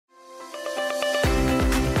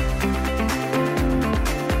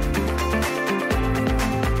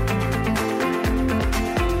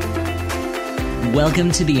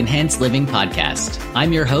Welcome to the Enhanced Living Podcast.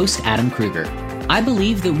 I'm your host, Adam Kruger. I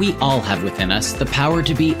believe that we all have within us the power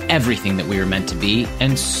to be everything that we were meant to be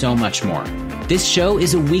and so much more. This show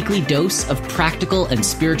is a weekly dose of practical and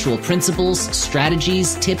spiritual principles,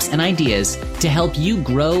 strategies, tips, and ideas to help you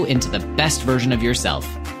grow into the best version of yourself.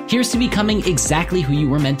 Here's to becoming exactly who you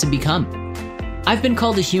were meant to become. I've been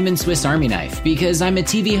called a human Swiss Army knife because I'm a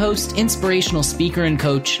TV host, inspirational speaker and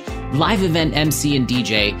coach, live event MC and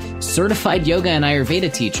DJ, certified yoga and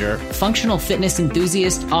Ayurveda teacher, functional fitness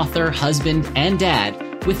enthusiast, author, husband, and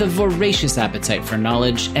dad with a voracious appetite for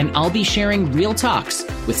knowledge, and I'll be sharing real talks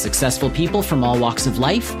with successful people from all walks of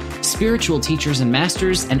life, spiritual teachers and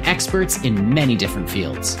masters, and experts in many different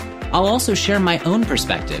fields. I'll also share my own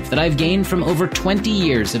perspective that I've gained from over 20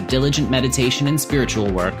 years of diligent meditation and spiritual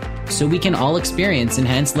work so we can all experience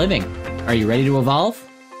enhanced living. Are you ready to evolve?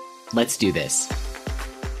 Let's do this.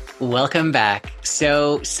 Welcome back.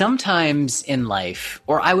 So sometimes in life,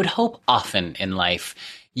 or I would hope often in life,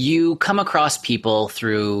 you come across people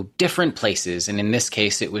through different places, and in this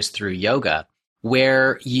case, it was through yoga,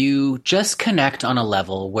 where you just connect on a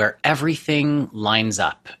level where everything lines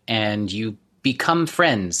up and you become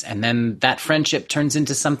friends, and then that friendship turns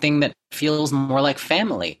into something that feels more like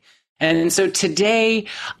family. And so today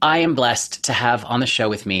I am blessed to have on the show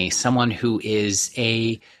with me someone who is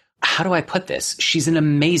how do I put this? She's an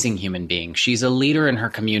amazing human being. She's a leader in her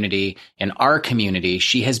community, in our community.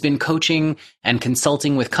 She has been coaching and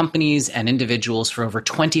consulting with companies and individuals for over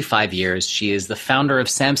 25 years. She is the founder of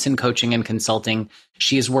Samson Coaching and Consulting.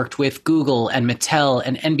 She has worked with Google and Mattel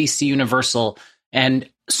and NBC Universal and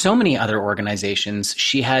so many other organizations.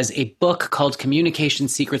 She has a book called Communication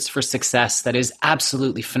Secrets for Success that is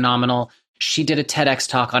absolutely phenomenal. She did a TEDx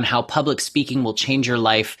talk on how public speaking will change your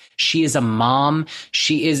life. She is a mom.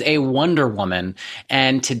 She is a Wonder Woman.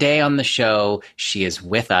 And today on the show, she is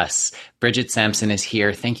with us. Bridget Samson is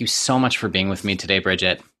here. Thank you so much for being with me today,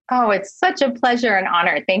 Bridget. Oh, it's such a pleasure and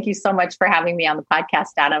honor. Thank you so much for having me on the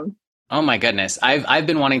podcast, Adam. Oh my goodness. I've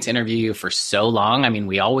been wanting to interview you for so long. I mean,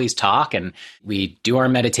 we always talk and we do our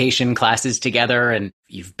meditation classes together, and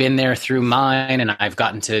you've been there through mine, and I've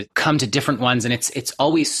gotten to come to different ones, and it's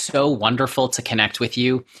always so wonderful to connect with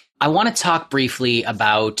you. I want to talk briefly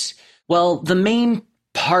about, the main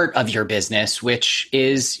part of your business, which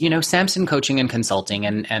is, Samson Coaching and Consulting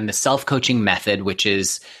and the self-coaching method, which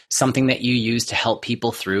is something that you use to help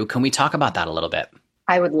people through. Can we talk about that a little bit?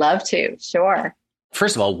 I would love to. Sure.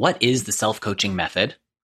 First of all, what is the self-coaching method?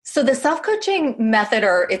 So the self-coaching method,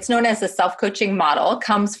 or it's known as the self-coaching model,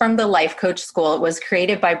 comes from the Life Coach School. It was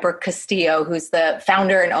created by Brooke Castillo, who's the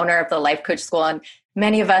founder and owner of the Life Coach School. And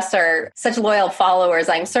many of us are such loyal followers.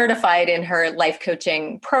 I'm certified in her life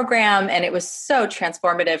coaching program, and it was so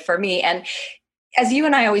transformative for me. And as you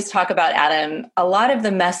and I always talk about, Adam, a lot of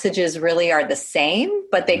the messages really are the same,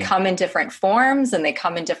 but they come in different forms and they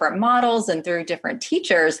come in different models and through different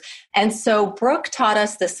teachers. And so Brooke taught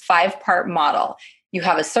us this 5-part model. You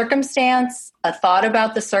have a circumstance, a thought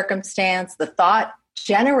about the circumstance, the thought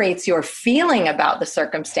generates your feeling about the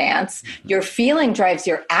circumstance. Your feeling drives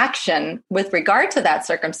your action with regard to that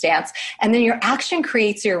circumstance. And then your action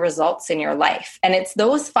creates your results in your life. And it's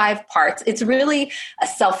those 5 parts. It's really a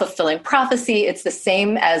self-fulfilling prophecy. It's the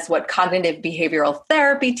same as what cognitive behavioral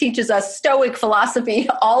therapy teaches us, Stoic philosophy,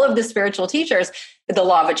 all of the spiritual teachers, the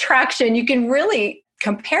law of attraction. You can really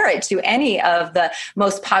compare it to any of the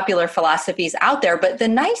most popular philosophies out there. But the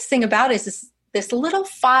nice thing about it is this little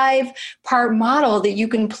 5-part model that you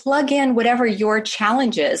can plug in whatever your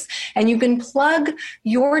challenge is. And you can plug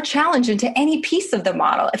your challenge into any piece of the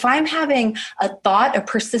model. If I'm having a thought, a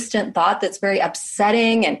persistent thought that's very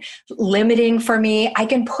upsetting and limiting for me, I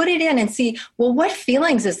can put it in and see, what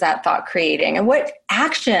feelings is that thought creating? And what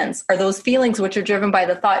actions are those feelings which are driven by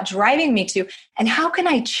the thought driving me to? And how can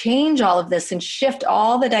I change all of this and shift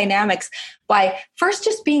all the dynamics by first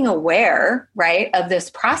just being aware, right, of this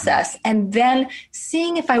process, and then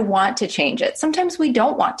seeing if I want to change it. Sometimes we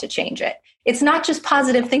don't want to change it. It's not just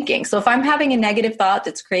positive thinking. So if I'm having a negative thought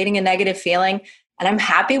that's creating a negative feeling and I'm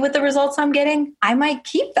happy with the results I'm getting, I might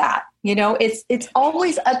keep that. It's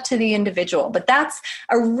always up to the individual. But that's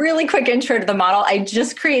a really quick intro to the model. I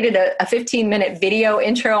just created a 15-minute video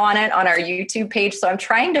intro on it on our YouTube page. So I'm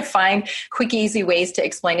trying to find quick, easy ways to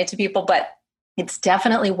explain it to people. But it's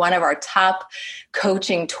definitely one of our top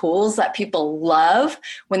coaching tools that people love.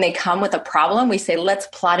 When they come with a problem, we say, let's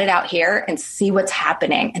plot it out here and see what's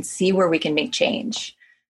happening and see where we can make change.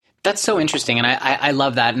 That's so interesting. And I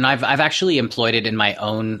love that. And I've actually employed it in my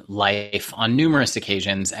own life on numerous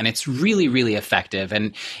occasions. And it's really, really effective.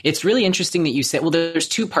 And it's really interesting that you said, well, there's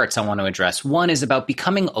two parts I want to address. One is about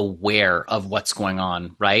becoming aware of what's going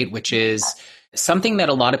on, right? Which is something that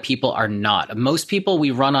a lot of people are not. Most people,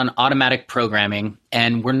 we run on automatic programming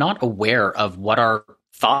and we're not aware of what our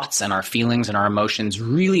thoughts and our feelings and our emotions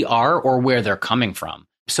really are or where they're coming from.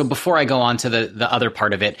 So before I go on to the other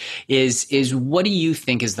part of it is what do you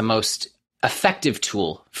think is the most effective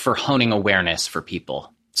tool for honing awareness for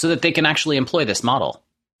people so that they can actually employ this model?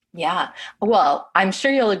 Yeah. Well, I'm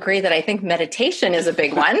sure you'll agree that I think meditation is a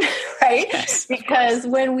big one, right? Yes, because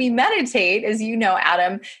when we meditate, as you know,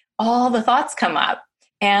 Adam, all the thoughts come up.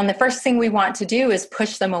 And the first thing we want to do is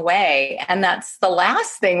push them away. And that's the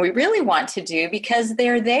last thing we really want to do because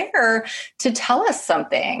they're there to tell us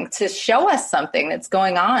something, to show us something that's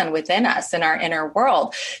going on within us in our inner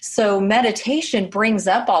world. So meditation brings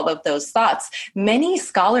up all of those thoughts. Many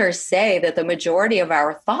scholars say that the majority of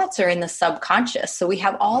our thoughts are in the subconscious. So we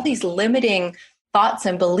have all these limiting thoughts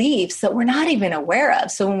and beliefs that we're not even aware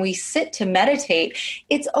of. So when we sit to meditate,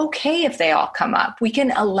 it's okay if they all come up. We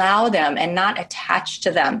can allow them and not attach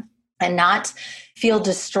to them and not feel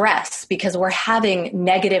distress because we're having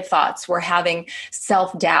negative thoughts. We're having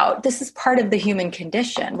self-doubt. This is part of the human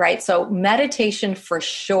condition, right? So meditation for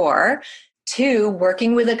sure. 2,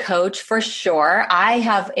 working with a coach for sure. I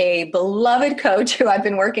have a beloved coach who I've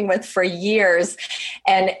been working with for years.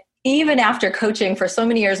 And even after coaching for so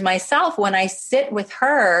many years myself, when I sit with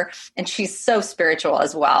her, and she's so spiritual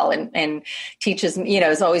as well, and teaches,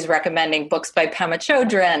 is always recommending books by Pema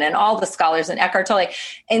Chodron and all the scholars and Eckhart Tolle.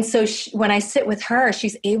 And so when I sit with her,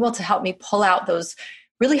 she's able to help me pull out those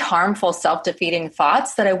really harmful self-defeating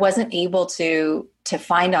thoughts that I wasn't able to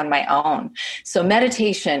find on my own. So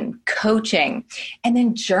meditation, coaching, and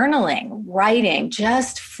then journaling, writing,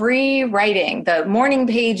 just free writing, the morning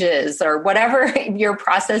pages or whatever your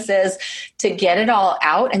process is to get it all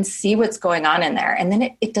out and see what's going on in there. And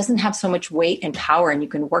then it doesn't have so much weight and power and you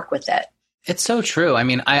can work with it. It's so true. I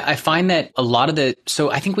mean, I find that a lot of so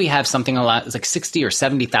I think we have something it's like 60 or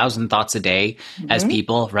 70,000 thoughts a day as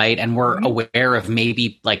people, right? And we're aware of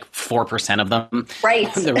maybe like 4% of them.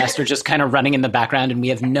 Right. The rest are just kind of running in the background and we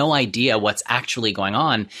have no idea what's actually going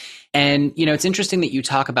on. And, it's interesting that you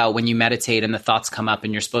talk about when you meditate and the thoughts come up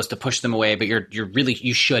and you're supposed to push them away, but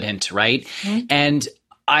you shouldn't, right? Mm-hmm. And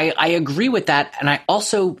I agree with that. And I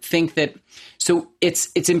also think that so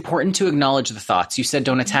it's important to acknowledge the thoughts. You said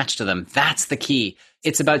don't attach to them. That's the key.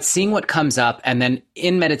 It's about seeing what comes up. And then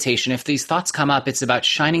in meditation, if these thoughts come up, it's about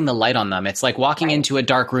shining the light on them. It's like walking into a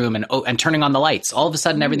dark room and turning on the lights. All of a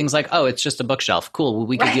sudden, everything's like, oh, it's just a bookshelf. Cool. Well,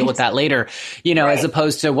 we can deal with that later, as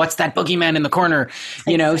opposed to what's that boogeyman in the corner,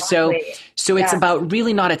 So it's about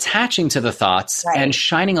really not attaching to the thoughts and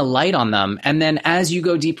shining a light on them. And then as you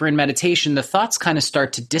go deeper in meditation, the thoughts kind of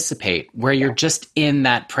start to dissipate where you're just in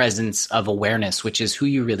that presence of awareness, which is who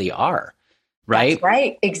you really are. Right? That's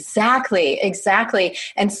right. Exactly.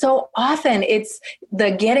 And so often it's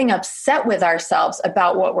the getting upset with ourselves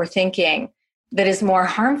about what we're thinking that is more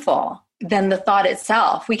harmful than the thought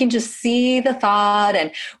itself. We can just see the thought,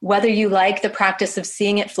 and whether you like the practice of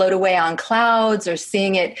seeing it float away on clouds or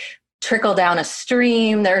seeing it trickle down a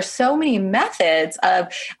stream, there are so many methods of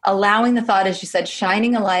allowing the thought, as you said,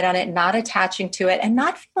 shining a light on it, not attaching to it, and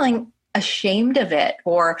not feeling ashamed of it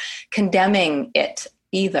or condemning it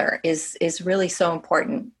either is really so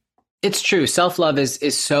important. It's true. Self-love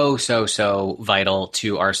is so vital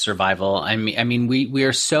to our survival. I mean, we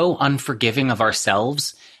are so unforgiving of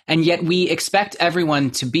ourselves, and yet we expect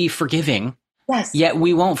everyone to be forgiving. Yes. Yet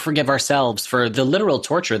we won't forgive ourselves for the literal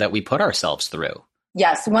torture that we put ourselves through.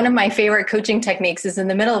 Yes. One of my favorite coaching techniques is in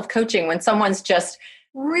the middle of coaching when someone's just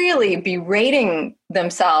really berating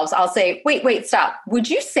themselves. I'll say, wait, stop. Would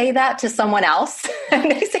you say that to someone else?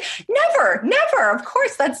 And they say, never. Of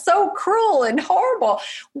course, that's so cruel and horrible.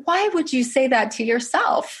 Why would you say that to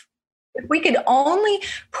yourself? If we could only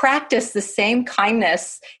practice the same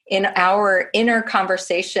kindness in our inner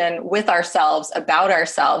conversation with ourselves, about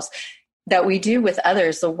ourselves, that we do with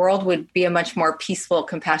others, the world would be a much more peaceful,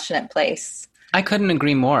 compassionate place. I couldn't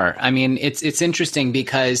agree more. I mean, it's interesting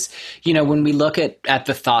because, when we look at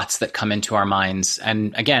the thoughts that come into our minds,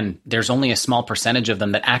 and again, there's only a small percentage of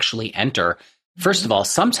them that actually enter. First of all,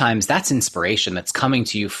 sometimes that's inspiration that's coming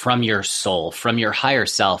to you from your soul, from your higher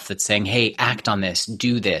self that's saying, hey, act on this,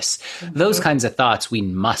 do this. Mm-hmm. Those kinds of thoughts we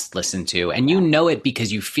must listen to. And you know it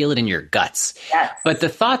because you feel it in your guts. Yes. But the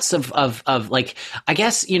thoughts of like, I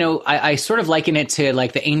guess, I sort of liken it to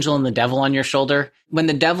like the angel and the devil on your shoulder. When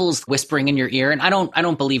the devil's whispering in your ear, and I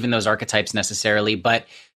don't believe in those archetypes necessarily, but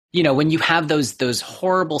When you have those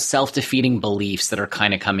horrible self-defeating beliefs that are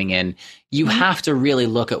kind of coming in, you have to really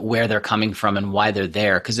look at where they're coming from and why they're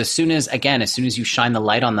there. Because as soon as you shine the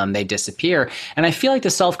light on them, they disappear. And I feel like the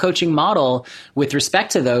self-coaching model, with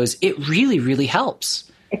respect to those, it really, really helps.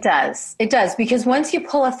 It does. It does. Because once you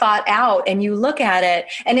pull a thought out and you look at it,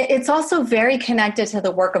 and it's also very connected to the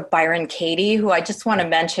work of Byron Katie, who I just want to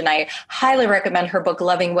mention. I highly recommend her book,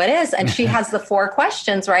 Loving What Is. And she has the 4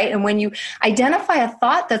 questions, right? And when you identify a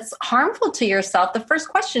thought that's harmful to yourself, the first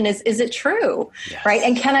question is it true? Yes. Right?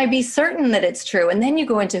 And can I be certain that it's true? And then you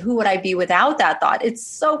go into who would I be without that thought? It's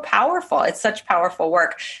so powerful. It's such powerful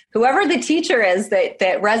work. Whoever the teacher is that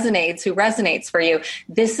resonates, who resonates for you,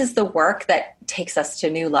 this is the work that takes us to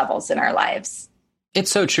new levels in our lives.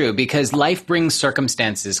 It's so true, because life brings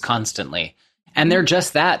circumstances constantly. And they're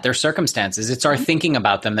just that. They're circumstances. It's our thinking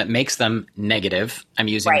about them that makes them negative. I'm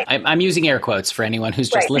using air quotes for anyone who's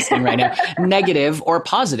just listening right now. Negative or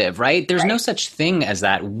positive, right? There's no such thing as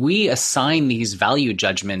that. We assign these value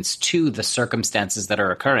judgments to the circumstances that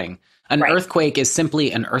are occurring. An earthquake is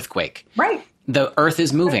simply an earthquake. Right. The earth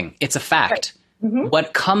is moving. It's a fact. Right. Mm-hmm.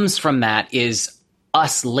 What comes from that is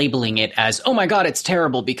us labeling it as, oh my God, it's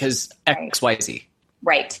terrible because X, Y, Z.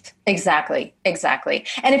 Right. Exactly.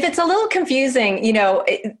 And if it's a little confusing,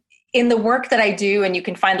 in the work that I do, and you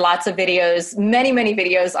can find lots of videos, many, many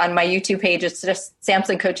videos on my YouTube page. It's just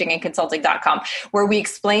samsoncoachingandconsulting.com, where we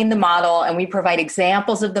explain the model and we provide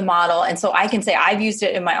examples of the model. And so I can say I've used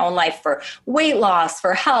it in my own life for weight loss,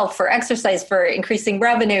 for health, for exercise, for increasing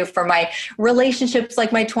revenue, for my relationships,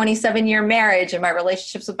 like my 27-year marriage and my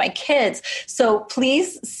relationships with my kids. So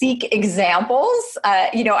please seek examples.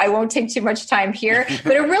 I won't take too much time here,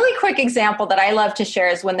 but a really quick example that I love to share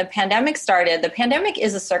is when the pandemic started. The pandemic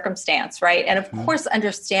is a circumstance, right? And of course,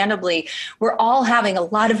 understandably, we're all having a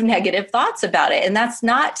lot of negative thoughts about it. And that's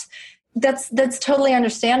totally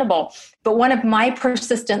understandable. But one of my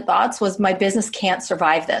persistent thoughts was, my business can't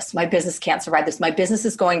survive this. My business can't survive this. My business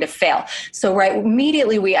is going to fail. So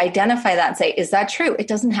immediately we identify that and say, is that true? It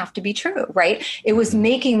doesn't have to be true, right? It was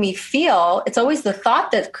making me feel, it's always the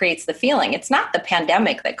thought that creates the feeling. It's not the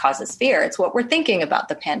pandemic that causes fear. It's what we're thinking about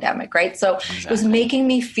the pandemic, right? So It was making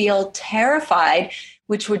me feel terrified,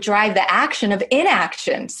 which would drive the action of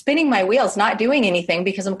inaction, spinning my wheels, not doing anything,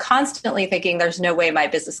 because I'm constantly thinking there's no way my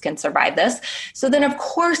business can survive this. So then, of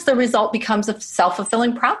course, the result becomes a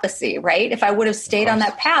self-fulfilling prophecy, right? If I would have stayed on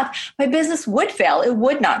that path, my business would fail. It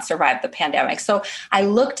would not survive the pandemic. So I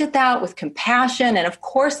looked at that with compassion. And of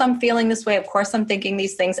course, I'm feeling this way. Of course, I'm thinking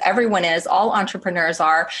these things. Everyone is. All entrepreneurs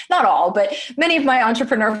are. Not all, but many of my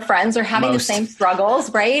entrepreneur friends are having the same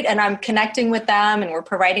struggles, right? And I'm connecting with them, and we're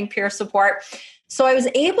providing peer support. So I was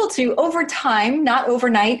able to, over time, not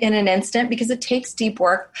overnight in an instant, because it takes deep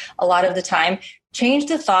work a lot of the time, change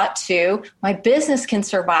the thought to, my business can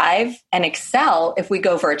survive and excel if we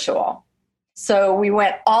go virtual. So we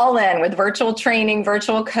went all in with virtual training,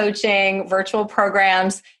 virtual coaching, virtual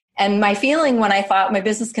programs. And my feeling when I thought my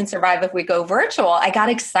business can survive if we go virtual, I got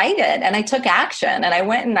excited and I took action, and I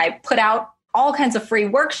went and I put out all kinds of free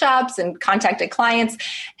workshops and contacted clients.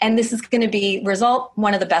 And this is going to be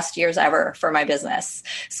one of the best years ever for my business.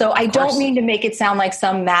 So I don't mean to make it sound like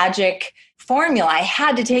some magic formula. I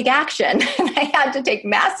had to take action and I had to take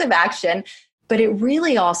massive action, but it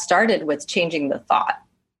really all started with changing the thought.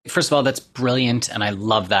 First of all, that's brilliant. And I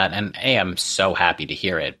love that. And I am so happy to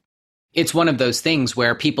hear it. It's one of those things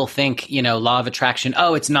where people think, law of attraction,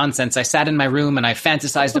 oh, it's nonsense. I sat in my room and I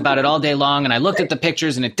fantasized about it all day long and I looked at the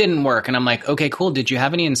pictures and it didn't work. And I'm like, okay, cool. Did you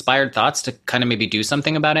have any inspired thoughts to kind of maybe do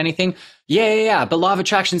something about anything? Yeah. But law of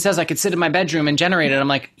attraction says I could sit in my bedroom and generate it. I'm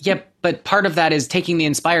like, yep. But part of that is taking the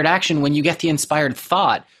inspired action. When you get the inspired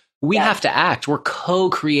thought, we have to act. We're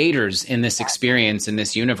co-creators in this experience, in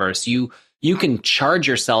this universe. You can charge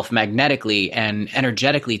yourself magnetically and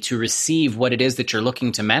energetically to receive what it is that you're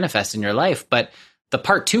looking to manifest in your life. But the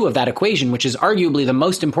part 2 of that equation, which is arguably the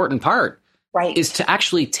most important part, is to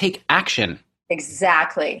actually take action.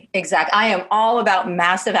 Exactly. I am all about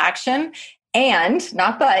massive action. And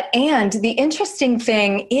the interesting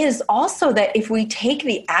thing is also that if we take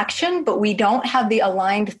the action, but we don't have the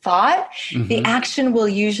aligned thought, the action will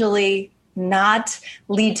usually not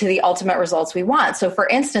lead to the ultimate results we want. So for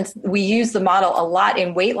instance, we use the model a lot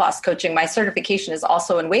in weight loss coaching. My certification is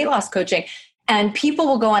also in weight loss coaching. And people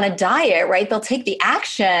will go on a diet, right? They'll take the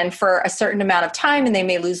action for a certain amount of time and they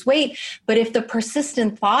may lose weight. But if the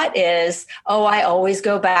persistent thought is, oh, I always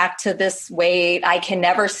go back to this weight, I can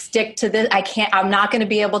never stick to this, I'm not going to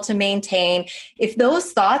be able to maintain. If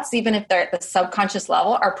those thoughts, even if they're at the subconscious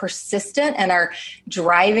level, are persistent and are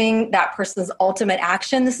driving that person's ultimate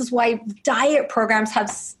action, this is why diet programs have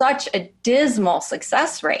such a dismal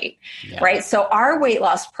success rate, right? So our weight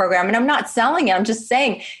loss program, and I'm not selling it, I'm just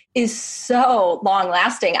saying, is so long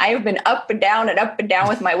lasting. I have been up and down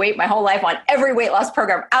with my weight my whole life on every weight loss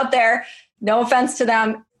program out there. No offense to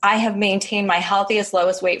them. I have maintained my healthiest,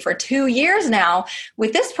 lowest weight for 2 years now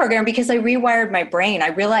with this program because I rewired my brain. I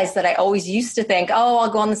realized that I always used to think, oh, I'll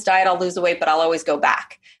go on this diet, I'll lose the weight, but I'll always go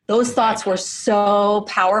back. Those thoughts were so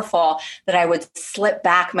powerful that I would slip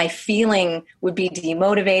back. My feeling would be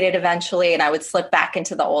demotivated eventually, and I would slip back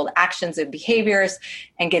into the old actions and behaviors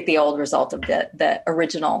and get the old result of the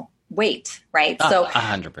original weight, right? So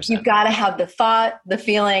 100%. You've got to have the thought, the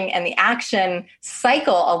feeling, and the action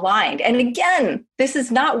cycle aligned. And again, this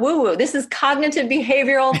is not woo-woo. This is cognitive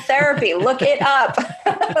behavioral therapy. Look it up.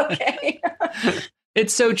 Okay.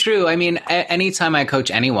 It's so true. I mean, anytime I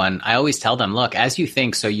coach anyone, I always tell them, look, as you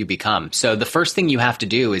think, so you become. So the first thing you have to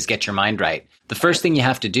do is get your mind right. The first thing you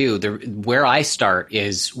have to do, where I start,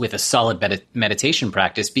 is with a solid meditation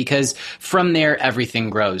practice, because from there, everything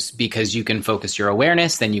grows, because you can focus your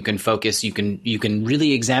awareness, then you can focus, you can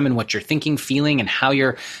really examine what you're thinking, feeling, and how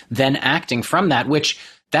you're then acting from that, which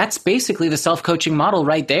that's basically the self-coaching model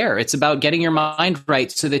right there. It's about getting your mind right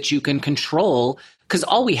so that you can control, because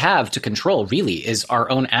all we have to control really is our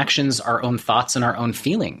own actions, our own thoughts, and our own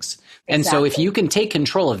feelings. Exactly. And so if you can take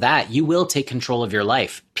control of that, you will take control of your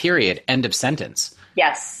life, period, end of sentence.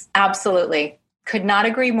 Yes, absolutely. Could not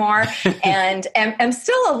agree more. And I'm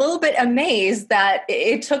still a little bit amazed that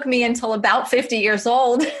it took me until about 50 years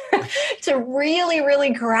old to really, really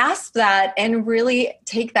grasp that and really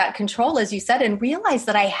take that control, as you said, and realize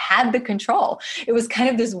that I had the control. It was kind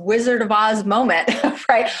of this Wizard of Oz moment,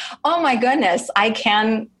 right? Oh my goodness, I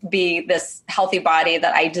can be this healthy body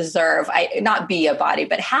that I deserve. Not be a body,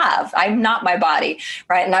 but have. I'm not my body,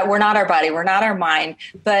 right? We're not our body. We're not our mind,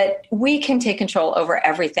 but we can take control over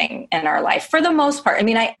everything in our life for the most part. I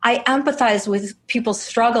mean, I empathize with people's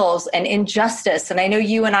struggles and injustice. And I know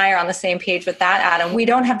you and I are on the same page with that, Adam. We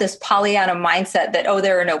don't have this Pollyanna mindset that, oh,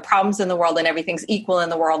 there are no problems in the world and everything's equal in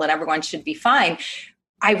the world and everyone should be fine.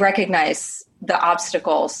 I recognize the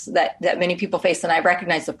obstacles that many people face, and I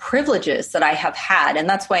recognize the privileges that I have had. And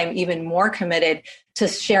that's why I'm even more committed to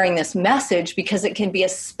sharing this message, because it can be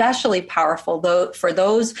especially powerful for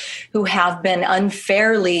those who have been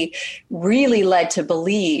unfairly really led to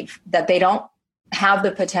believe that they don't have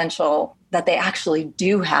the potential that they actually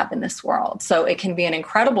do have in this world. So it can be an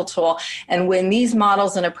incredible tool. And when these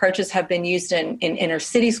models and approaches have been used in inner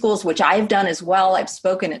city schools, which I've done as well, I've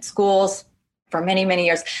spoken at schools for many, many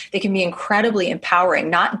years, they can be incredibly empowering,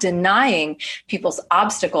 not denying people's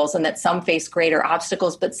obstacles and that some face greater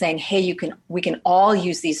obstacles, but saying, hey, we can all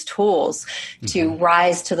use these tools to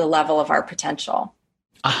rise to the level of our potential.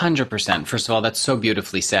 100%. First of all, that's so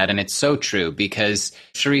beautifully said. And it's so true, because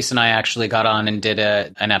Charisse and I actually got on and did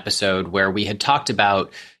an episode where we had talked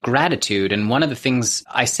about gratitude. And one of the things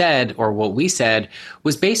I said, or what we said,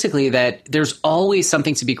 was basically that there's always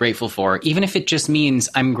something to be grateful for, even if it just means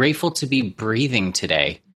I'm grateful to be breathing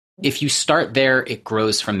today. If you start there, it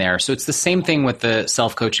grows from there. So it's the same thing with the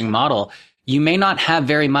self-coaching model. You may not have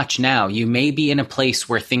very much now. You may be in a place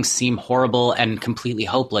where things seem horrible and completely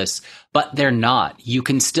hopeless, but they're not. You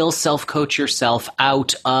can still self-coach yourself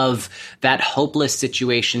out of that hopeless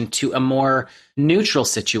situation to a more neutral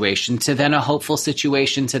situation, to then a hopeful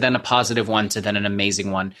situation, to then a positive one, to then an amazing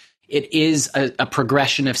one. It is a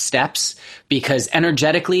progression of steps, because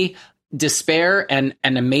energetically, despair and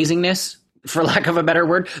amazingness, for lack of a better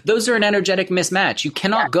word, those are an energetic mismatch. You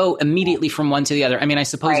cannot go immediately from one to the other. I mean, I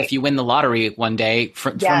suppose if you win the lottery one day,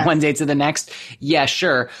 from one day to the next, yeah,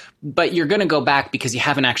 sure. But you're going to go back because you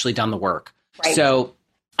haven't actually done the work. Right. So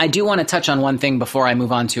I do want to touch on one thing before I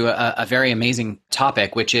move on to a very amazing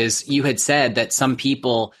topic, which is, you had said that some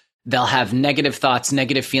people, they'll have negative thoughts,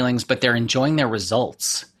 negative feelings, but they're enjoying their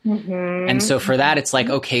results. Mm-hmm. And so for that, it's like,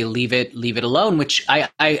 okay, leave it alone, which I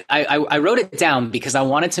wrote it down because I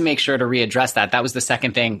wanted to make sure to readdress that. That was the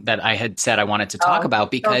second thing that I had said I wanted to talk about,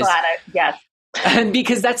 because so glad yes.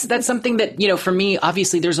 because that's something that, for me,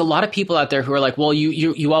 obviously there's a lot of people out there who are like, well,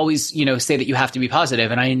 you always, say that you have to be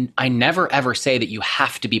positive. And I never, ever say that you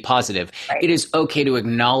have to be positive. Right. It is okay to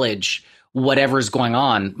acknowledge whatever's going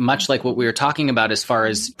on, much like what we were talking about as far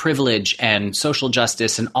as privilege and social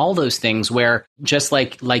justice and all those things, where just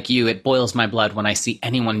like you, it boils my blood when I see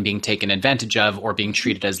anyone being taken advantage of or being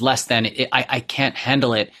treated as less than. I can't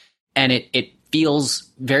handle it. And it feels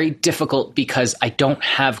very difficult because I don't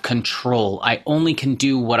have control. I only can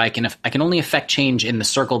do what I can only affect change in the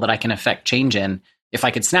circle that I can affect change in. If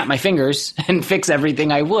I could snap my fingers and fix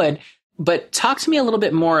everything, I would. But talk to me a little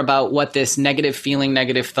bit more about what this negative feeling,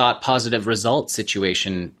 negative thought, positive result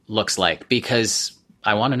situation looks like, because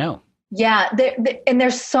I want to know. Yeah. And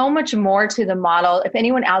there's so much more to the model. If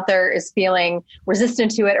anyone out there is feeling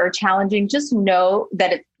resistant to it or challenging, just know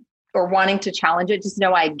that or wanting to challenge it, just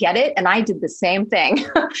know I get it. And I did the same thing.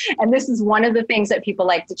 And this is one of the things that people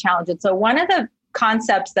like to challenge it. So one of the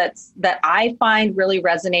concepts that I find really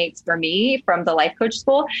resonates for me from the life coach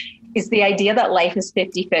school is the idea that life is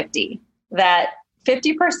 50-50, that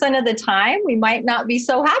 50% of the time we might not be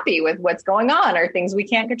so happy with what's going on or things we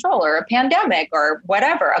can't control or a pandemic or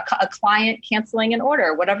whatever, a client canceling an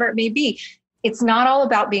order, whatever it may be. It's not all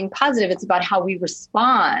about being positive. It's about how we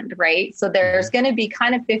respond, right? So there's going to be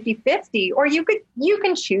kind of 50-50, or you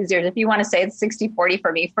can choose yours if you want to say it's 60-40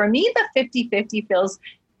 for me. For me, the 50-50 feels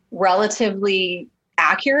relatively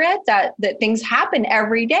accurate, that things happen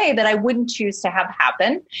every day that I wouldn't choose to have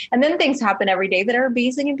happen. And then things happen every day that are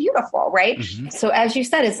amazing and beautiful, right? Mm-hmm. So as you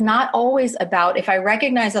said, it's not always about, if I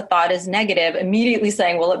recognize a thought as negative, immediately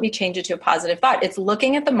saying, well, let me change it to a positive thought. It's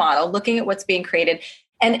looking at the model, looking at what's being created.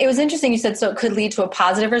 And it was interesting, you said, so it could lead to a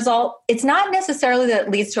positive result. It's not necessarily that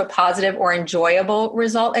it leads to a positive or enjoyable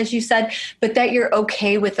result, as you said, but that you're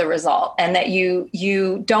okay with the result and that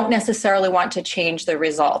you don't necessarily want to change the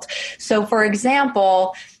result. So for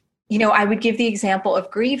example, I would give the example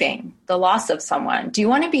of grieving the loss of someone. Do you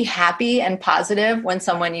want to be happy and positive when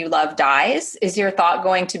someone you love dies? Is your thought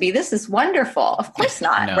going to be, this is wonderful? Of course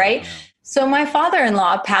not, no, right? No. So my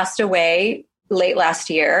father-in-law passed away late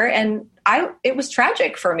last year, and it was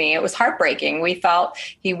tragic for me. It was heartbreaking. We felt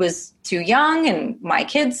he was too young and my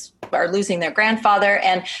kids are losing their grandfather.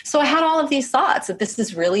 And so I had all of these thoughts that this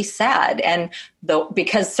is really sad. And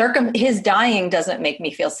because his dying doesn't make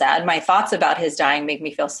me feel sad, my thoughts about his dying make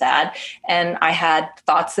me feel sad. And I had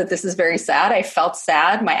thoughts that this is very sad. I felt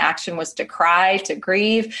sad. My action was to cry, to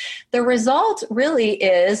grieve. The result really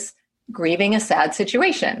is grieving a sad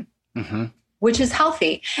situation. Mm-hmm. Which is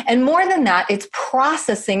healthy. And more than that, it's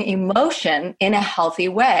processing emotion in a healthy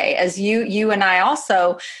way. As you and I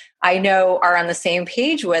also, I know, are on the same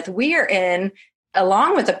page with, we are in,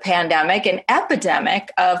 along with the pandemic, an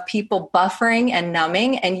epidemic of people buffering and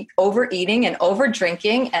numbing and overeating and over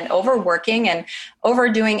drinking and overworking and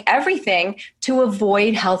overdoing everything to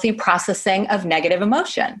avoid healthy processing of negative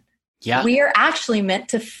emotion. Yeah. We are actually meant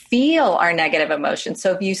to feel our negative emotions.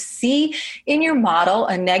 So if you see in your model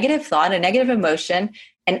a negative thought, a negative emotion,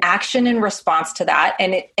 an action in response to that,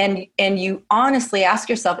 and you honestly ask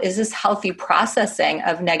yourself, is this healthy processing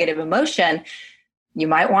of negative emotion? You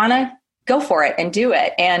might want to go for it and do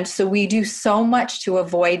it. And so we do so much to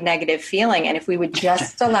avoid negative feeling. And if we would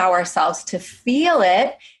just allow ourselves to feel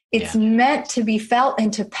it, it's meant to be felt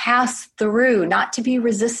and to pass through, not to be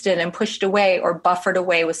resisted and pushed away or buffered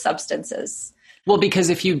away with substances. Well, because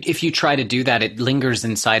if you try to do that, it lingers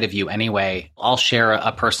inside of you anyway. I'll share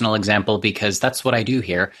a personal example because that's what I do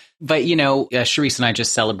here. But, Charisse and I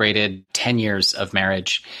just celebrated 10 years of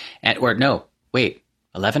marriage.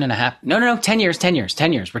 11 and a half. No, 10 years.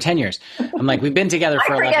 We're 10 years. I'm like, we've been together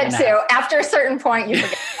for 11 and a half. I forget too. After a certain point, you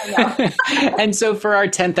forget. And so for our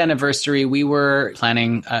 10th anniversary, we were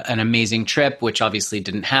planning an amazing trip, which obviously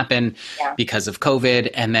didn't happen because of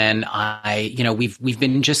COVID. And then we've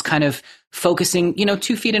been just kind of focusing,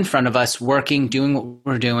 2 feet in front of us, working, doing what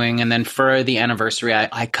we're doing. And then for the anniversary,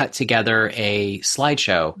 I cut together a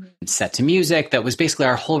slideshow set to music that was basically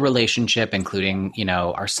our whole relationship, including,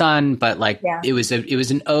 our son. But it was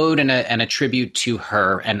an ode and a tribute to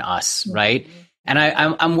her and us, right? And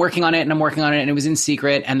I'm working on it and it was in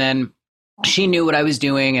secret. And then she knew what I was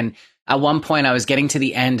doing. And at one point I was getting to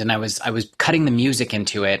the end and I was cutting the music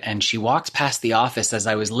into it. And she walked past the office as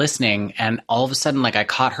I was listening. And all of a sudden, I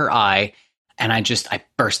caught her eye and I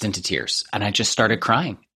burst into tears and I just started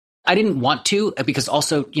crying. I didn't want to because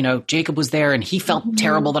also, Jacob was there and he felt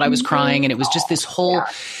terrible that I was crying. And it was just this whole,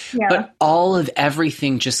 but all of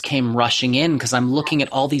everything just came rushing in because I'm looking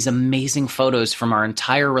at all these amazing photos from our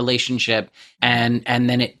entire relationship. And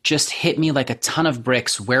then it just hit me like a ton of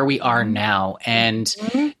bricks where we are now. And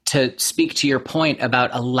to speak to your point about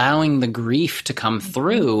allowing the grief to come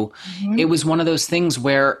through, it was one of those things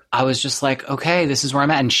where I was just like, okay, this is where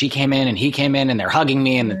I'm at. And she came in and he came in and they're hugging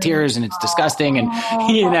me and the tears and it's disgusting. And,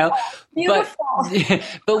 Beautiful.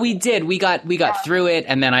 but we did. We got through it,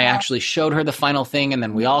 and then I actually showed her the final thing, and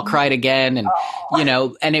then we all cried again, and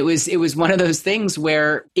and it was one of those things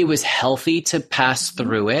where it was healthy to pass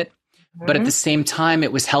through it, but at the same time,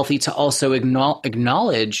 it was healthy to also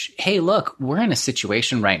acknowledge, hey, look, we're in a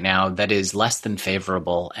situation right now that is less than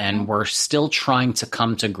favorable, and we're still trying to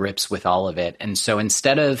come to grips with all of it. And so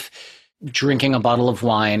instead of drinking a bottle of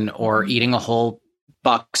wine or eating a whole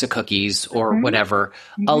box of cookies or whatever,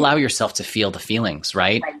 allow yourself to feel the feelings,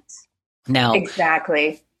 right? Now,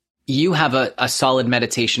 exactly. You have a solid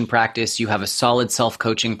meditation practice, you have a solid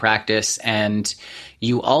self-coaching practice, and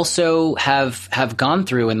you also have gone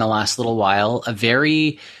through in the last little while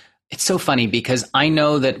it's so funny because I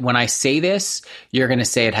know that when I say this, you're going to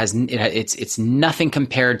say it's nothing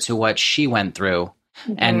compared to what she went through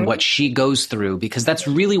and what she goes through, because that's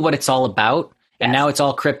really what it's all about. And now it's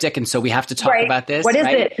all cryptic, and so we have to talk about this. What is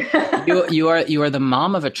it? you are the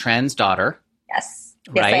mom of a trans daughter. Yes.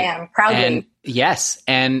 Right? Yes, I am. Proudly. And yes.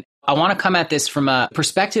 And I want to come at this from a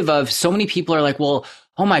perspective of so many people are like, well,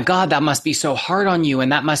 oh my God, that must be so hard on you.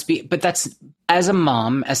 And that must be, but that's, as a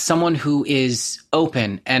mom, as someone who is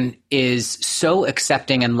open and is so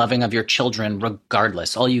accepting and loving of your children,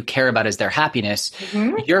 regardless, all you care about is their happiness.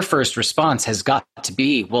 Your first response has got to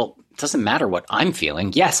be, well, it doesn't matter what I'm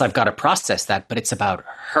feeling. Yes, I've got to process that, but it's about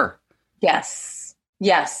her. Yes.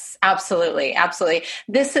 Yes, absolutely. Absolutely.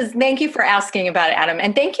 Thank you for asking about it, Adam.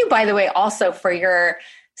 And thank you, by the way, also for your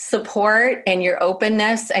support and your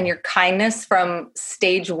openness and your kindness from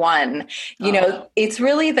stage one. It's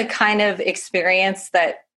really the kind of experience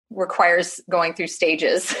that requires going through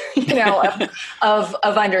stages, of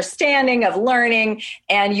understanding, of learning.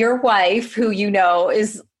 And your wife, who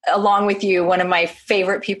is, along with you, one of my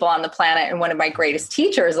favorite people on the planet and one of my greatest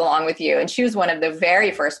teachers along with you. And she was one of the very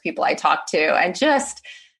first people I talked to, and just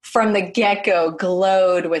from the get-go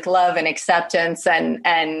glowed with love and acceptance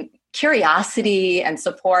and curiosity and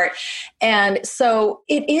support. And so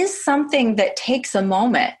it is something that takes a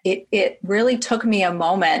moment. It really took me a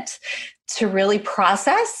moment to really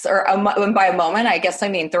process, and by a moment, I guess I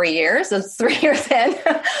mean 3 years. It's 3 years in.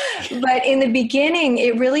 But in the beginning,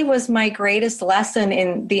 it really was my greatest lesson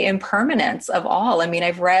in the impermanence of all. I mean,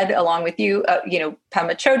 I've read along with you, Pema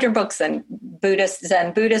Chodron books and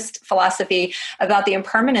Zen Buddhist philosophy about the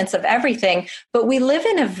impermanence of everything. But we live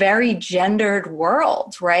in a very gendered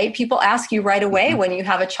world, right? People ask you right away when you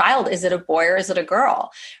have a child, is it a boy or is it a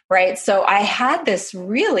girl, right? So I had this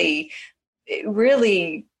really,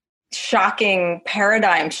 really shocking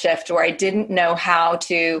paradigm shift where I didn't know how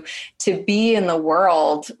to be in the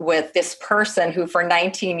world with this person who for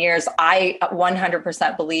 19 years I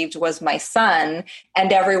 100% believed was my son,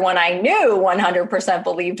 and everyone I knew 100%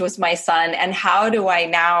 believed was my son. And how do I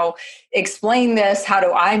now explain this? How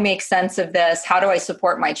do I make sense of this? How do I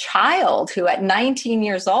support my child who at 19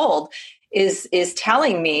 years old is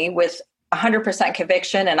telling me with 100%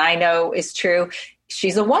 conviction, and I know is true,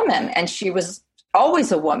 she's a woman, and she was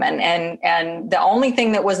always a woman. And the only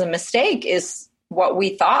thing that was a mistake is what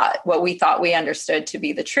we thought we understood to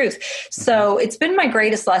be the truth. So it's been my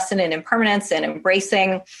greatest lesson in impermanence and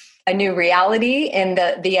embracing a new reality, and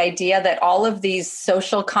the idea that all of these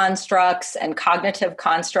social constructs and cognitive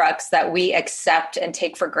constructs that we accept and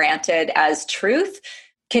take for granted as truth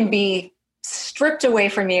can be stripped away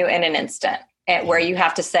from you in an instant, where you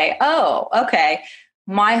have to say, oh, okay,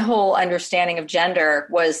 my whole understanding of gender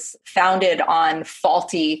was founded on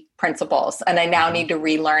faulty principles, and I now need to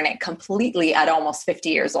relearn it completely at almost 50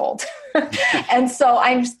 years old. And so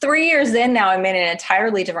I'm 3 years in now, I'm in an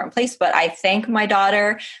entirely different place, but I thank my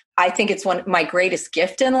daughter. I think it's my greatest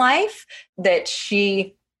gift in life that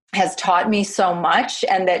she has taught me so much,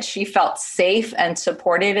 and that she felt safe and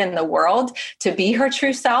supported in the world to be her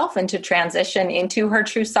true self and to transition into her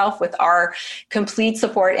true self with our complete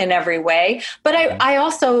support in every way. But I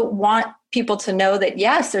also want people to know that,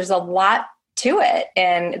 yes, there's a lot to it.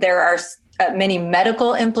 And there are many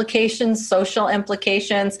medical implications, social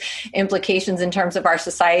implications in terms of our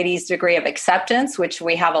society's degree of acceptance, which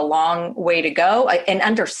we have a long way to go, and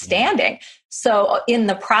understanding. So in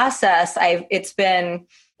the process, it's been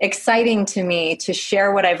exciting to me to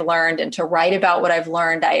share what I've learned and to write about what I've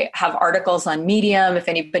learned. I have articles on Medium. If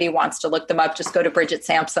anybody wants to look them up, just go to Bridget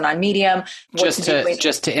Sampson on Medium. Just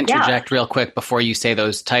to interject real quick before you say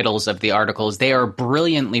those titles of the articles, they are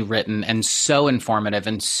brilliantly written and so informative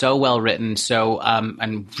and so well written,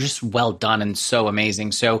 and just well done and so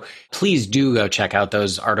amazing. So please do go check out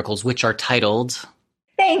those articles, which are titled...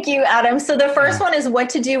 Thank you, Adam. So the first one is what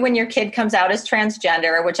to do when your kid comes out as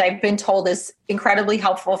transgender, which I've been told is incredibly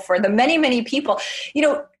helpful for the many, many people.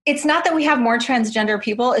 It's not that we have more transgender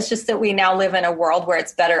people. It's just that we now live in a world where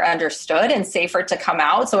it's better understood and safer to come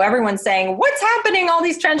out. So everyone's saying, what's happening? All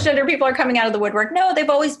these transgender people are coming out of the woodwork. No, they've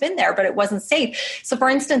always been there, but it wasn't safe. So for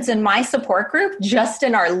instance, in my support group, just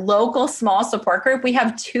in our local small support group, we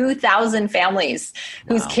have 2,000 families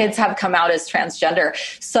whose kids have come out as transgender.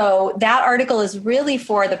 So that article is really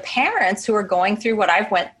for the parents who are going through what I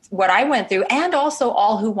went through, and also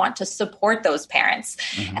all who want to support those parents.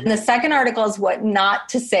 Mm-hmm. And the second article is what not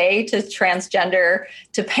to say to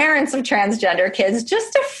parents of transgender kids,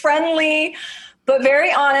 just a friendly but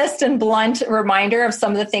very honest and blunt reminder of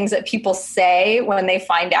some of the things that people say when they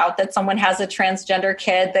find out that someone has a transgender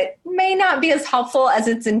kid that may not be as helpful as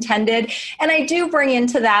it's intended. And I do bring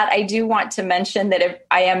into that, I do want to mention that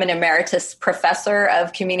I am an emeritus professor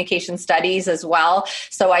of communication studies as well.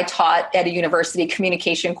 So I taught at a university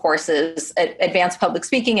communication courses, advanced public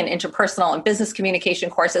speaking and interpersonal and business communication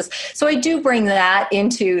courses. So I do bring that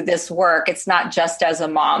into this work. It's not just as a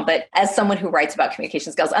mom, but as someone who writes about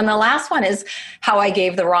communication skills. And the last one is how I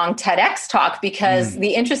gave the wrong TEDx talk, because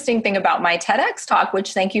the interesting thing about my TEDx talk,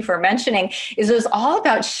 which thank you for mentioning, is it was all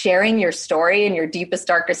about sharing your story and your deepest,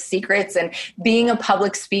 darkest secrets and being a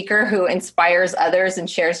public speaker who inspires others and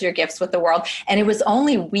shares your gifts with the world. And it was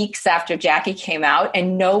only weeks after Jackie came out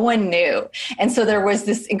and no one knew. And so there was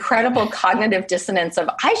this incredible cognitive dissonance of,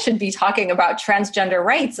 I should be talking about transgender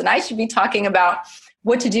rights and I should be talking about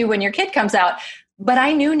what to do when your kid comes out. But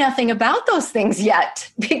I knew nothing about those things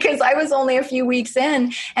yet because I was only a few weeks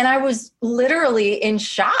in and I was literally in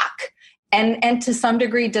shock and to some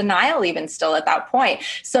degree denial even still at that point.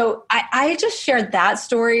 So I just shared that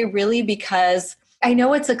story really because I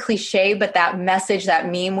know it's a cliche, but that message, that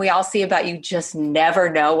meme we all see about you just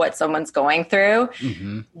never know what someone's going through.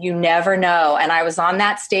 Mm-hmm. You never know. And I was on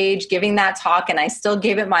that stage giving that talk and I still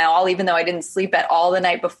gave it my all, even though I didn't sleep at all the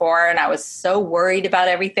night before. And I was so worried about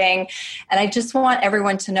everything. And I just want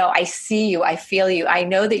everyone to know, I see you, I feel you. I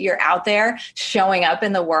know that you're out there showing up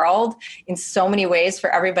in the world in so many ways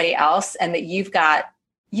for everybody else and that you've got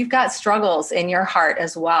struggles in your heart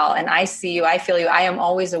as well. And I see you, I feel you. I am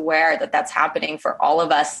always aware that that's happening for all of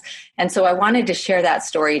us. And so I wanted to share that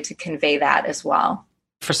story to convey that as well.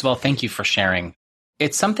 First of all, thank you for sharing.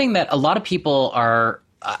 It's something that a lot of people are,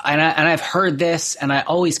 and I've heard this, and I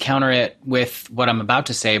always counter it with what I'm about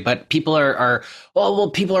to say, but people are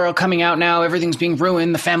people are coming out now, everything's being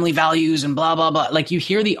ruined, the family values and blah, blah, blah. Like you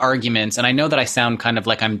hear the arguments, and I know that I sound kind of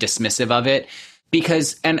like I'm dismissive of it,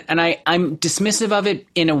 because, and I'm dismissive of it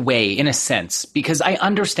in a way, in a sense, because I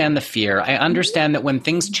understand the fear. I understand that when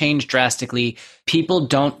things change drastically, we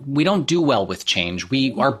don't do well with change.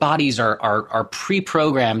 Our bodies are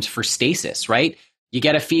pre-programmed for stasis, right? You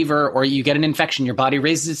get a fever or you get an infection, your body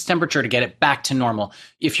raises its temperature to get it back to normal.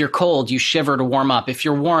 If you're cold, you shiver to warm up. If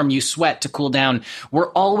you're warm, you sweat to cool down.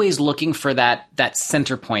 We're always looking for that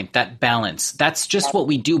center point, that balance. That's just what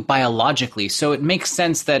we do biologically. So it makes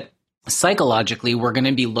sense that psychologically, we're going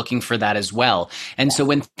to be looking for that as well. And so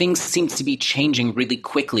when things seem to be changing really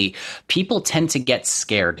quickly, people tend to get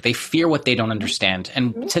scared. They fear what they don't understand.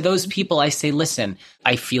 And to those people, I say, listen,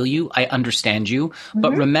 I feel you. I understand you.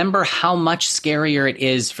 But remember how much scarier it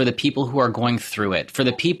is for the people who are going through it, for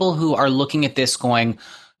the people who are looking at this going,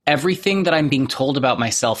 everything that I'm being told about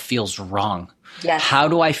myself feels wrong. Yes. How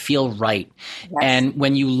do I feel right? Yes. And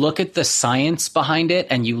when you look at the science behind it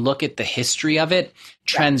and you look at the history of it,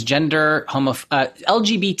 transgender,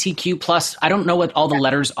 LGBTQ plus, I don't know what all the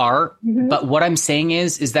letters are, but what I'm saying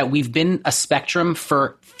is that we've been a spectrum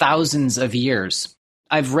for thousands of years.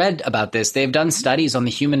 I've read about this. They've done studies on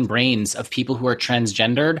the human brains of people who are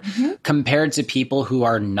transgendered compared to people who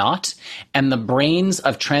are not. And the brains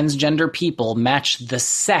of transgender people match the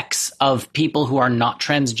sex of people who are not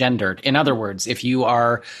transgendered. In other words, if you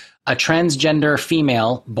are a transgender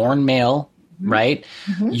female, born male, right,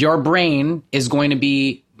 your brain is going to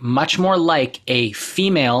be much more like a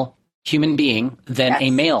female human being than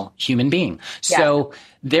a male human being. So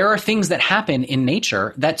there are things that happen in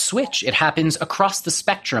nature that switch. It happens across the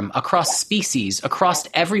spectrum, across species, across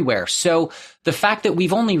everywhere. So the fact that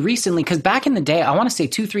we've only recently, because back in the day, I want to say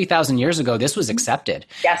 2,000-3,000 years ago, this was accepted.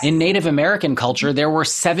 Yes. In Native American culture, there were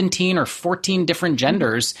 17 or 14 different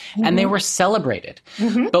genders and they were celebrated.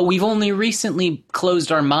 But we've only recently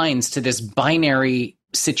closed our minds to this binary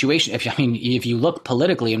situation. If you look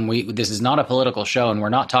politically, and this is not a political show and we're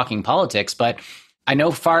not talking politics, but I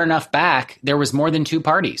know far enough back, there was more than two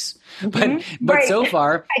parties. But so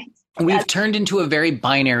far, we've turned into a very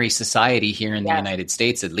binary society here in the United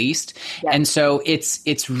States, at least. And so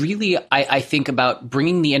it's really, I think about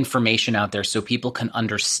bringing the information out there so people can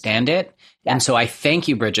understand it. And so I thank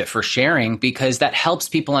you, Bridget, for sharing, because that helps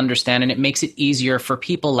people understand and it makes it easier for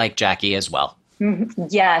people like Jackie as well.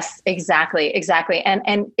 Yes, exactly.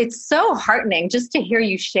 And it's so heartening just to hear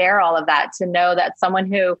you share all of that, to know that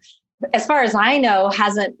someone who, as far as I know,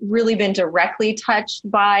 hasn't really been directly touched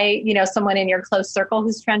by, someone in your close circle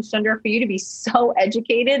who's transgender, for you to be so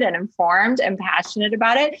educated and informed and passionate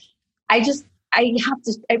about it.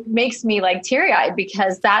 It makes me like teary-eyed,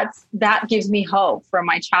 because that gives me hope for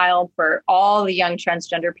my child, for all the young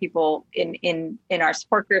transgender people in our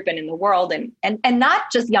support group and in the world. And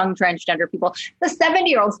not just young transgender people, the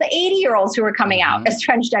 70-year-olds, the 80-year-olds who are coming out as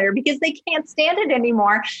transgender because they can't stand it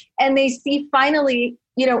anymore. And they see finally,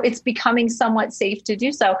 it's becoming somewhat safe to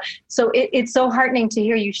do so. So it's so heartening to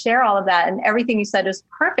hear you share all of that, and everything you said is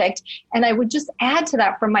perfect. And I would just add to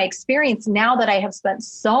that, from my experience, now that I have spent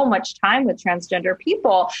so much time with transgender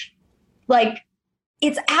people, like,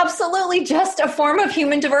 it's absolutely just a form of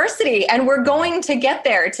human diversity. And we're going to get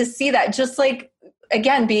there to see that, just like,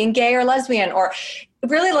 again, being gay or lesbian, or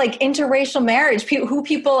really like interracial marriage, who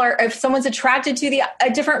people are, if someone's attracted to a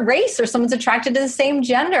different race, or someone's attracted to the same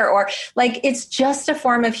gender, or like, it's just a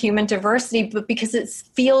form of human diversity. But because it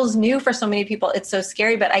feels new for so many people, it's so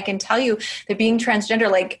scary. But I can tell you that being transgender,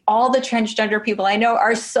 like, all the transgender people I know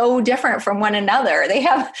are so different from one another. They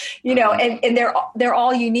have, and they're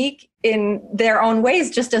all unique in their own ways,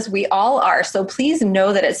 just as we all are. So please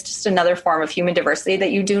know that it's just another form of human diversity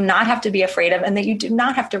that you do not have to be afraid of, and that you do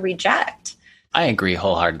not have to reject. I agree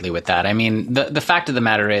wholeheartedly with that. I mean, the fact of the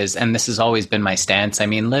matter is, and this has always been my stance, I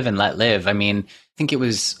mean, live and let live. I mean, I think it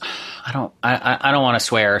was, I don't want to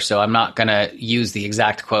swear, so I'm not going to use the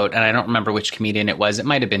exact quote. And I don't remember which comedian it was. It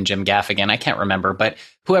might have been Jim Gaffigan. I can't remember. But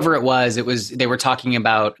whoever it was, they were talking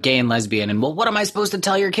about gay and lesbian. And, well, what am I supposed to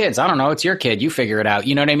tell your kids? I don't know. It's your kid. You figure it out.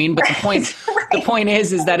 You know what I mean? But the point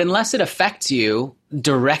is that unless it affects you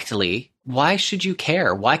directly, why should you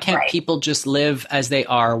care? Why can't people just live as they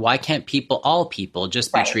are? Why can't all people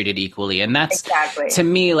just be treated equally? And that's, to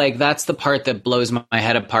me, like, that's the part that blows my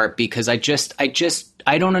head apart, because I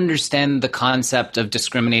don't understand the concept of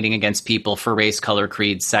discriminating against people for race, color,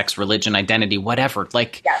 creed, sex, religion, identity, whatever.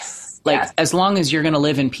 Like, as long as you're going to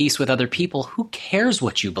live in peace with other people, who cares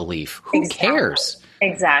what you believe? Who cares?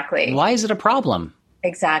 Exactly. Why is it a problem?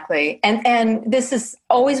 Exactly. And this has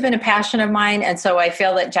always been a passion of mine. And so I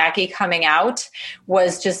feel that Jackie coming out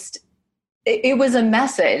was just, it was a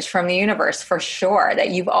message from the universe, for sure, that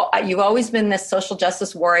you've always been this social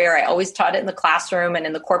justice warrior. I always taught it in the classroom and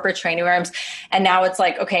in the corporate training rooms. And now it's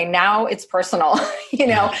like, okay, now it's personal,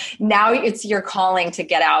 now it's your calling to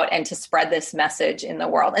get out and to spread this message in the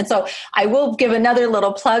world. And so I will give another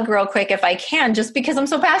little plug real quick, if I can, just because I'm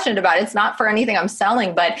so passionate about it. It's not for anything I'm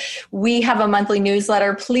selling, but we have a monthly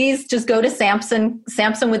newsletter. Please just go to Samson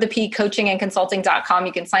with a P, coachingandconsulting.com.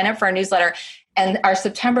 You can sign up for our newsletter. And our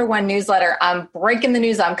September 1 newsletter, I'm breaking the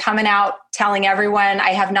news. I'm coming out telling everyone.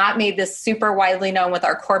 I have not made this super widely known with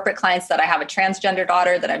our corporate clients that I have a transgender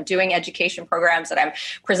daughter, that I'm doing education programs, that I'm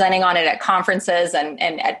presenting on it at conferences and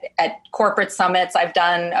at corporate summits I've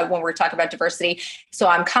done when we're talking about diversity. So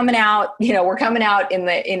I'm coming out, we're coming out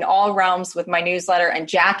in all realms with my newsletter. And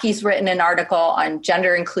Jackie's written an article on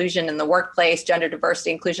gender inclusion in the workplace, gender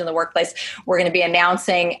diversity, inclusion in the workplace. We're going to be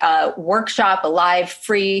announcing a workshop, a live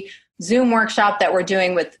free Zoom workshop that we're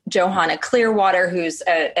doing with Johanna Clearwater, who's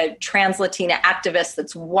a trans Latina activist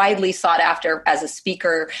that's widely sought after as a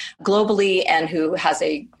speaker globally, and who has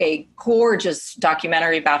a gorgeous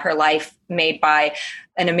documentary about her life made by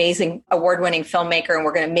an amazing award-winning filmmaker. And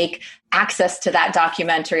we're going to make access to that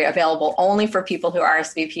documentary available only for people who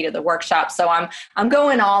RSVP to the workshop. So I'm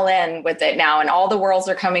going all in with it now, and all the worlds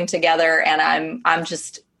are coming together, and I'm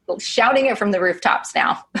just shouting it from the rooftops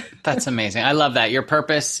now. That's amazing. I love that. Your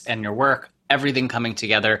purpose and your work, everything coming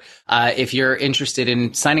together. If you're interested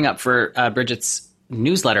in signing up for Bridget's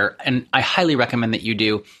newsletter, and I highly recommend that you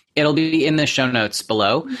do, it'll be in the show notes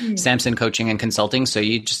below, Samson Coaching and Consulting. So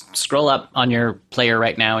you just scroll up on your player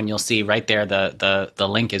right now and you'll see right there, the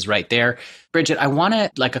link is right there. Bridget, I want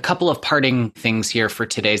to, like, a couple of parting things here for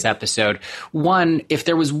today's episode. One, if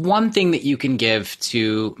there was one thing that you can give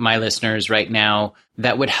to my listeners right now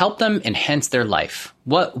that would help them enhance their life,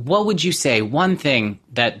 what would you say, one thing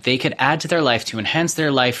that they could add to their life to enhance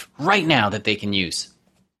their life right now that they can use?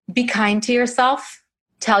 Be kind to yourself.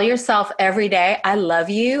 Tell yourself every day, I love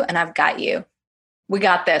you and I've got you. We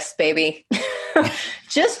got this, baby.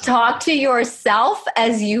 Just talk to yourself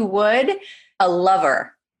as you would a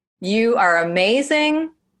lover. You are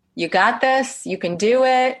amazing. You got this. You can do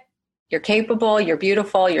it. You're capable, you're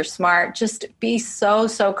beautiful, you're smart. Just be so,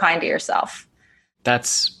 so kind to yourself.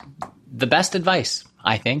 That's the best advice,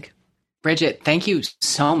 I think. Bridget, thank you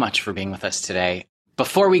so much for being with us today.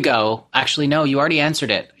 Before we go, actually, no, you already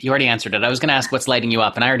answered it. I was going to ask what's lighting you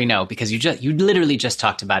up, and I already know because you literally just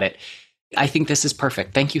talked about it. I think this is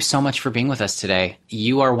perfect. Thank you so much for being with us today.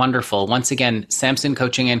 You are wonderful. Once again, Samson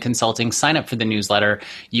Coaching and Consulting, sign up for the newsletter.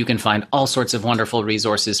 You can find all sorts of wonderful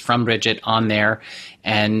resources from Bridget on there.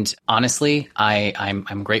 And honestly,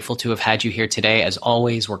 I'm grateful to have had you here today. As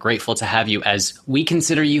always, we're grateful to have you as we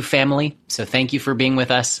consider you family. So thank you for being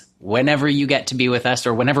with us whenever you get to be with us,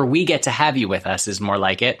 or whenever we get to have you with us is more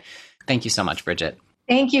like it. Thank you so much, Bridget.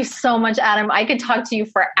 Thank you so much, Adam. I could talk to you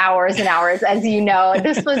for hours and hours, as you know.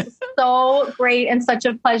 This was so great and such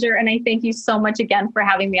a pleasure. And I thank you so much again for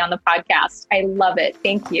having me on the podcast. I love it.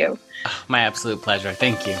 Thank you. Oh, my absolute pleasure.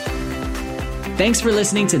 Thank you. Thanks for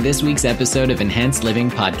listening to this week's episode of Enhanced Living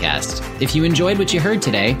Podcast. If you enjoyed what you heard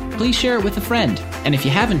today, please share it with a friend. And if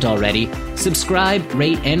you haven't already, subscribe,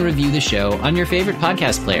 rate, and review the show on your favorite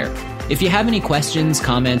podcast player. If you have any questions,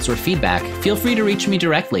 comments, or feedback, feel free to reach me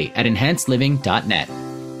directly at enhancedliving.net.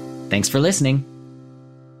 Thanks for listening.